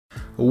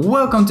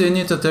Welcome to a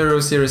new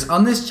tutorial series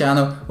on this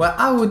channel where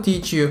I will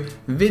teach you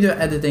video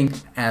editing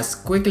as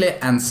quickly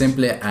and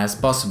simply as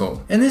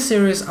possible. In this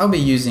series I'll be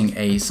using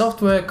a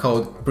software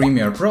called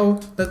Premiere Pro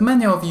that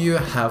many of you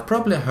have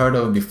probably heard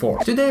of before.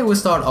 Today we'll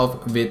start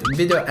off with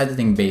video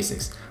editing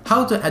basics,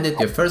 how to edit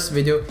your first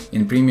video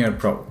in Premiere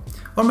Pro.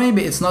 Or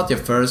maybe it's not your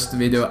first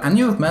video and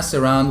you've messed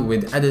around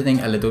with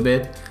editing a little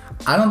bit.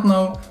 I don't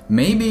know,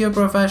 maybe you're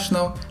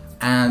professional.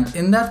 And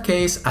in that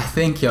case, I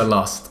think you're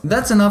lost.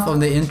 That's enough of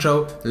the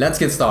intro, let's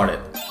get started.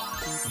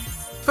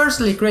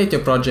 Firstly, create your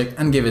project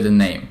and give it a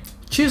name.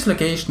 Choose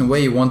location where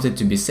you want it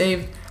to be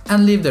saved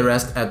and leave the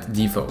rest at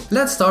default.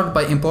 Let's start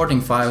by importing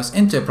files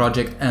into a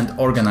project and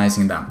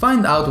organizing them.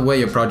 Find out where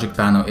your project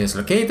panel is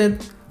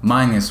located.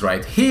 Mine is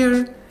right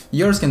here.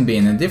 Yours can be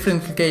in a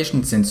different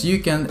location since you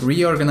can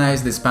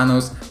reorganize these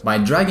panels by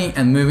dragging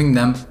and moving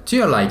them to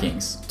your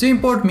likings. To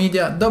import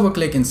media,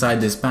 double-click inside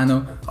this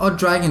panel or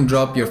drag and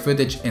drop your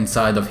footage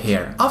inside of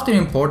here. After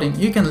importing,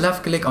 you can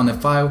left-click on a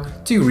file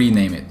to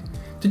rename it.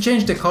 To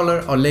change the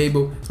color or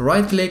label,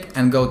 right-click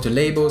and go to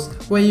Labels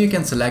where you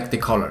can select the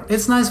color.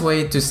 It's a nice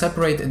way to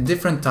separate a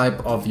different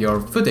type of your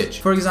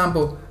footage. For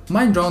example,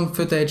 my drone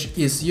footage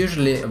is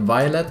usually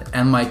violet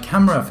and my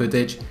camera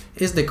footage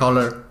is the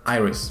color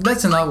iris.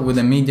 That's enough with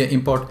the media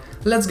import.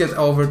 Let's get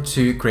over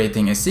to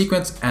creating a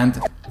sequence and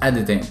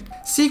editing.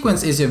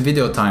 Sequence is your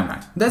video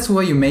timeline. That's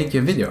where you make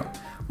your video.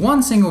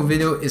 One single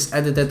video is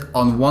edited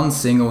on one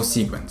single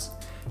sequence.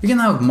 You can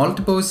have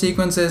multiple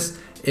sequences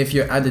if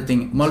you're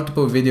editing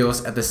multiple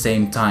videos at the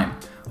same time,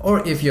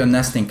 or if you're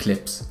nesting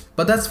clips.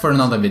 But that's for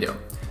another video.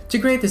 To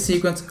create a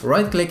sequence,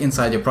 right-click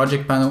inside your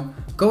project panel,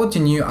 go to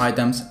New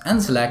Items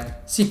and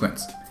select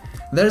Sequence.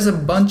 There's a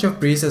bunch of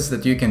presets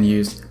that you can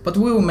use, but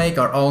we will make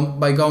our own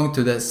by going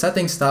to the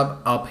Settings tab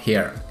up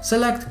here.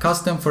 Select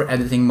Custom for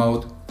editing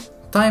mode.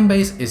 Time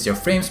base is your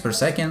frames per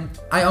second.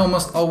 I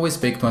almost always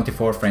pick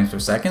 24 frames per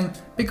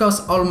second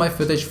because all my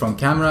footage from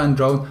camera and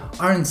drone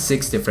are in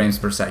 60 frames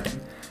per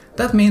second.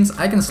 That means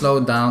I can slow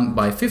it down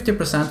by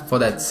 50% for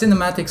that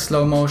cinematic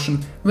slow motion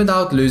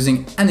without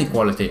losing any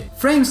quality.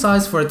 Frame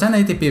size for a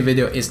 1080p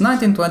video is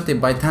 1920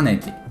 by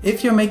 1080.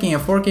 If you're making a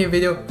 4K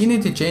video, you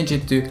need to change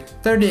it to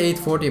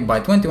 3840 by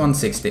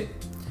 2160.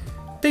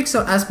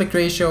 Pixel aspect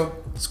ratio,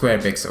 square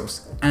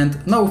pixels,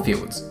 and no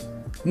fields.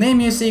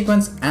 Name your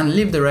sequence and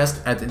leave the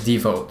rest at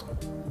default.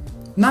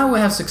 Now we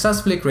have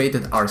successfully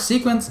created our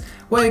sequence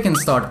where you can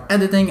start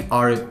editing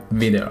our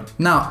video.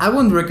 Now I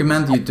wouldn't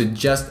recommend you to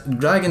just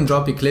drag and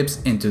drop your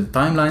clips into the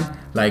timeline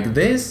like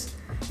this.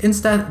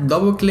 Instead,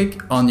 double click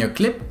on your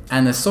clip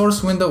and a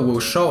source window will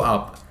show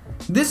up.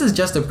 This is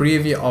just a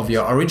preview of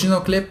your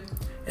original clip.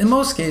 In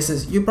most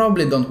cases you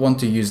probably don't want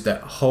to use the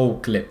whole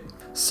clip.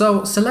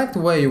 So select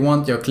where you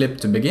want your clip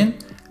to begin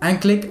and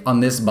click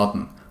on this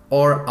button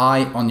or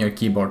I on your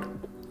keyboard.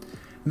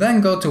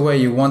 Then go to where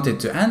you want it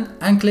to end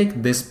and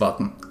click this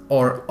button,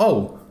 or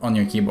O on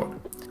your keyboard.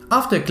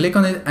 After, click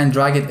on it and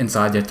drag it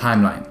inside your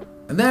timeline.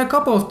 There are a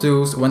couple of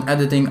tools when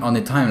editing on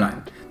the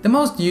timeline. The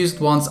most used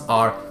ones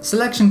are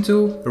Selection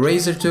Tool,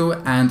 Razor Tool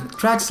and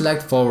Track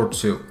Select Forward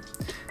Tool.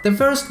 The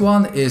first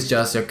one is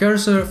just your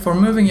cursor for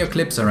moving your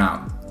clips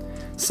around.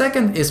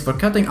 Second is for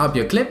cutting up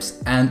your clips,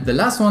 and the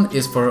last one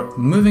is for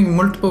moving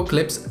multiple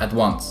clips at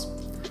once.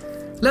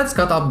 Let's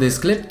cut up this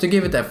clip to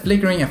give it a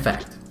flickering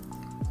effect.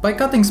 By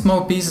cutting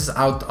small pieces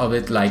out of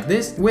it like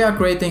this, we are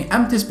creating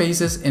empty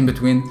spaces in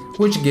between,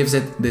 which gives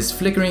it this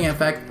flickering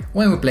effect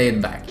when we play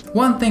it back.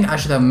 One thing I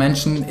should have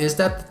mentioned is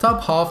that the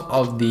top half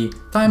of the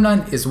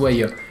timeline is where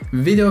your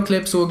video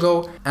clips will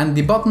go and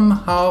the bottom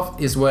half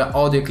is where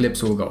audio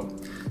clips will go,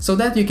 so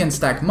that you can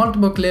stack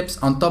multiple clips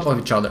on top of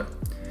each other.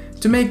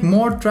 To make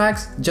more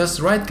tracks, just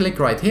right click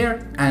right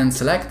here and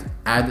select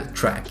Add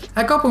Track.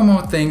 A couple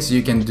more things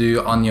you can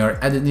do on your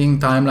editing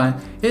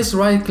timeline is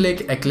right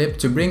click a clip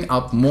to bring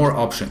up more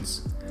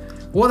options.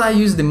 What I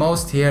use the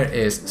most here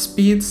is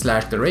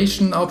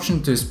speed/duration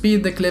option to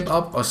speed the clip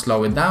up or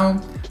slow it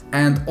down,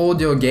 and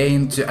audio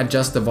gain to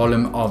adjust the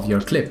volume of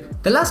your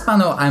clip. The last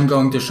panel I'm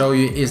going to show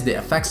you is the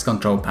effects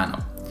control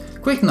panel.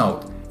 Quick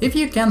note, if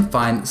you can't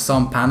find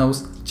some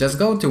panels, just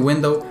go to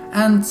Window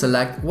and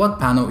select what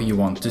panel you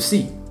want to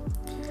see.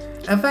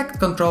 Effect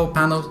Control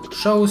panel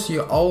shows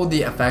you all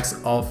the effects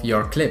of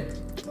your clip.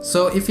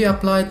 So if you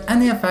applied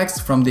any effects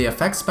from the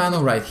effects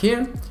panel right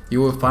here,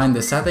 you will find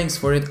the settings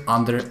for it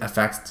under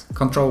Effects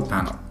Control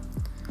panel.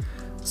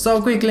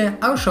 So quickly,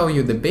 I'll show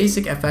you the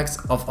basic effects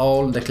of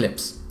all the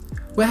clips.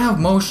 We have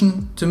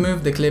motion to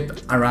move the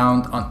clip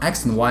around on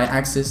X and Y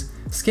axis,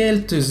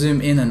 scale to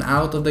zoom in and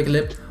out of the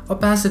clip,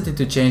 opacity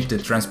to change the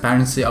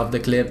transparency of the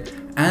clip,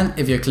 and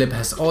if your clip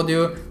has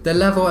audio, the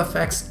level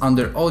effects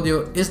under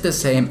audio is the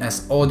same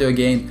as audio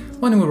gain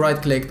when we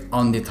right click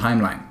on the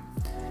timeline.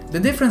 The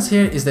difference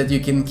here is that you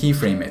can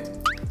keyframe it.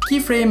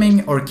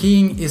 Keyframing or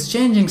keying is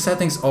changing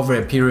settings over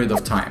a period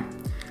of time.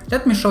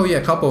 Let me show you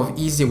a couple of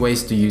easy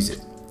ways to use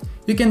it.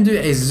 You can do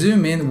a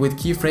zoom in with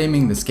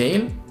keyframing the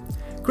scale.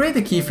 Create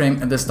a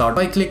keyframe at the start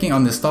by clicking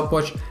on the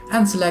stopwatch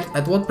and select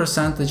at what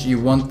percentage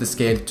you want the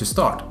scale to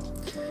start.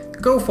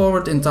 Go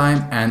forward in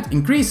time and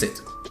increase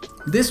it.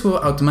 this will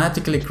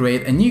automatically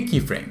create a new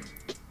keyframe.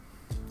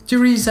 To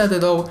reset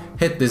it all,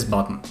 hit this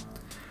button.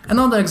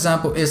 Another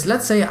example is,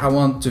 let's say I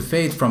want to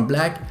fade from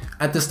black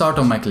at the start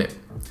of my clip.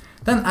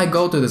 Then I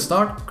go to the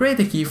start, create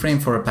a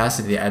keyframe for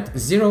opacity at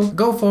 0,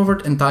 go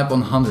forward and type on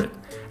 100,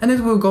 and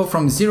it will go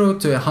from 0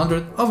 to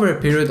 100 over a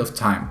period of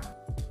time.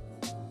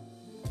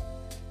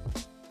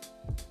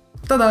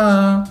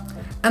 Ta-da!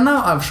 And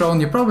now I've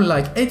shown you probably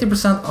like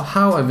 80% of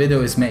how a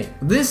video is made.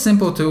 These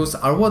simple tools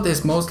are what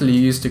is mostly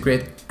used to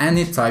create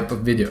any type of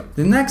video.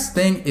 The next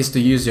thing is to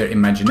use your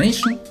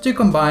imagination to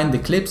combine the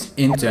clips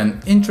into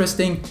an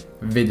interesting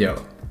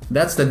video.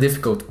 That's the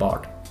difficult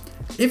part.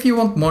 If you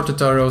want more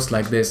tutorials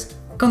like this,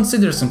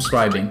 consider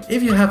subscribing.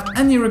 If you have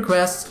any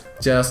requests,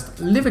 just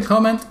leave a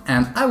comment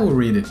and I will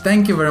read it.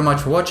 Thank you very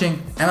much for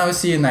watching and I will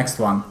see you next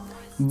one.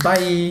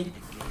 Bye!